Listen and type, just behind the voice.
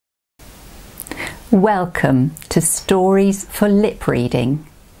Welcome to Stories for Lip Reading.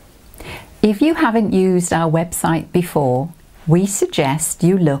 If you haven't used our website before, we suggest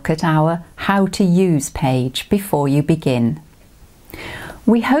you look at our How to Use page before you begin.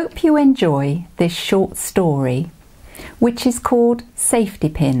 We hope you enjoy this short story, which is called Safety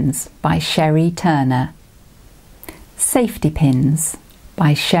Pins by Sherry Turner. Safety Pins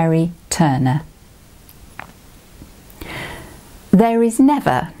by Sherry Turner. There is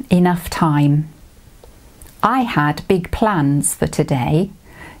never enough time. I had big plans for today,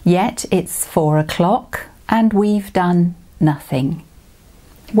 yet it's 4 o'clock and we've done nothing.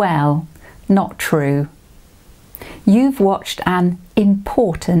 Well, not true. You've watched an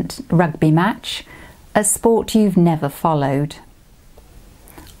important rugby match, a sport you've never followed.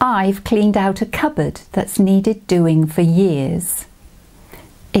 I've cleaned out a cupboard that's needed doing for years.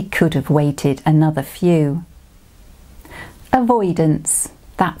 It could have waited another few. Avoidance,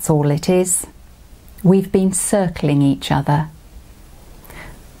 that's all it is. We've been circling each other.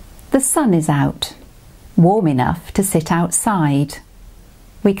 The sun is out, warm enough to sit outside.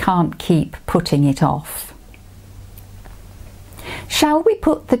 We can't keep putting it off. Shall we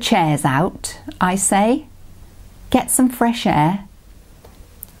put the chairs out, I say? Get some fresh air.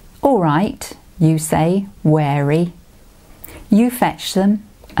 All right, you say, wary. You fetch them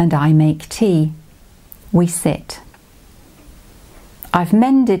and I make tea. We sit. I've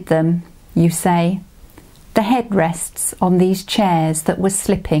mended them, you say. The head rests on these chairs that were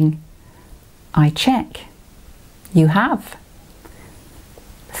slipping. I check. You have.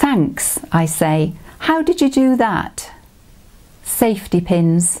 Thanks, I say. How did you do that? Safety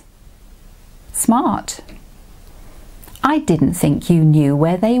pins. Smart. I didn't think you knew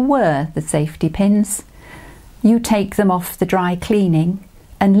where they were, the safety pins. You take them off the dry cleaning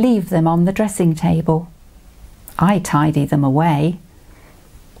and leave them on the dressing table. I tidy them away.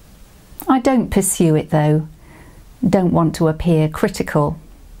 I don't pursue it though, don't want to appear critical.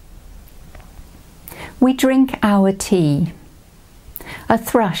 We drink our tea. A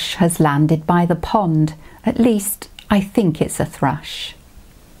thrush has landed by the pond, at least I think it's a thrush.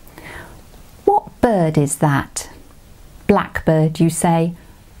 What bird is that? Blackbird, you say.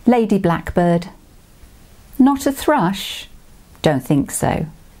 Lady Blackbird. Not a thrush? Don't think so.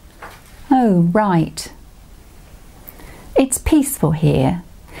 Oh, right. It's peaceful here.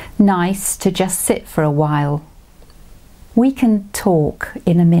 Nice to just sit for a while. We can talk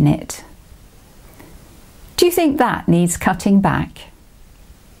in a minute. Do you think that needs cutting back?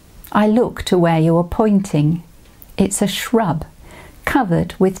 I look to where you are pointing. It's a shrub,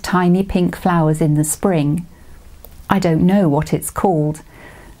 covered with tiny pink flowers in the spring. I don't know what it's called.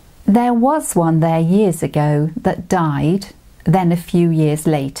 There was one there years ago that died, then a few years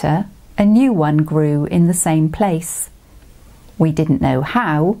later, a new one grew in the same place. We didn't know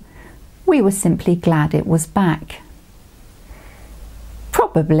how. We were simply glad it was back.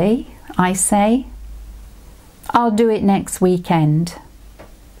 Probably, I say. I'll do it next weekend.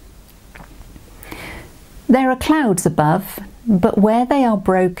 There are clouds above, but where they are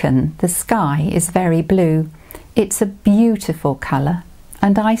broken, the sky is very blue. It's a beautiful colour,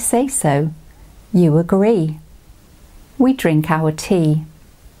 and I say so. You agree. We drink our tea.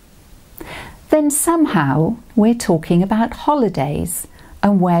 Then somehow we're talking about holidays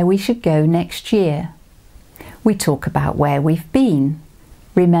and where we should go next year. We talk about where we've been,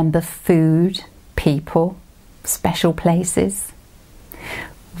 remember food, people, special places.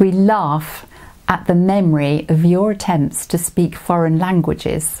 We laugh at the memory of your attempts to speak foreign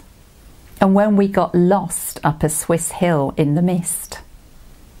languages and when we got lost up a Swiss hill in the mist.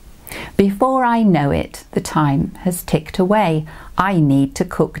 Before I know it, the time has ticked away. I need to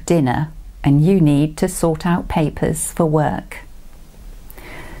cook dinner and you need to sort out papers for work.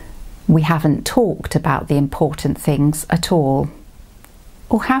 We haven't talked about the important things at all.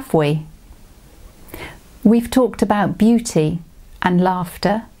 Or have we? We've talked about beauty and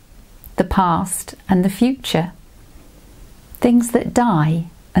laughter, the past and the future. Things that die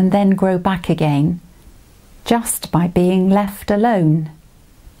and then grow back again, just by being left alone.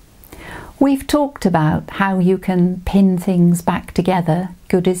 We've talked about how you can pin things back together,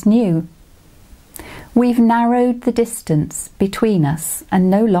 good as new. We've narrowed the distance between us and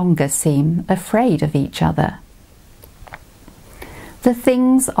no longer seem afraid of each other. The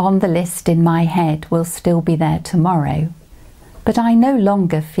things on the list in my head will still be there tomorrow, but I no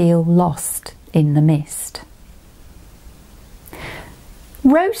longer feel lost in the mist.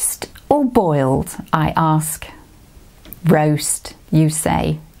 Roast or boiled, I ask. Roast, you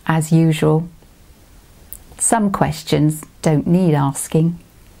say, as usual. Some questions don't need asking.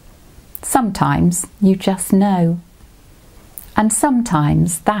 Sometimes you just know. And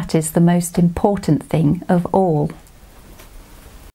sometimes that is the most important thing of all.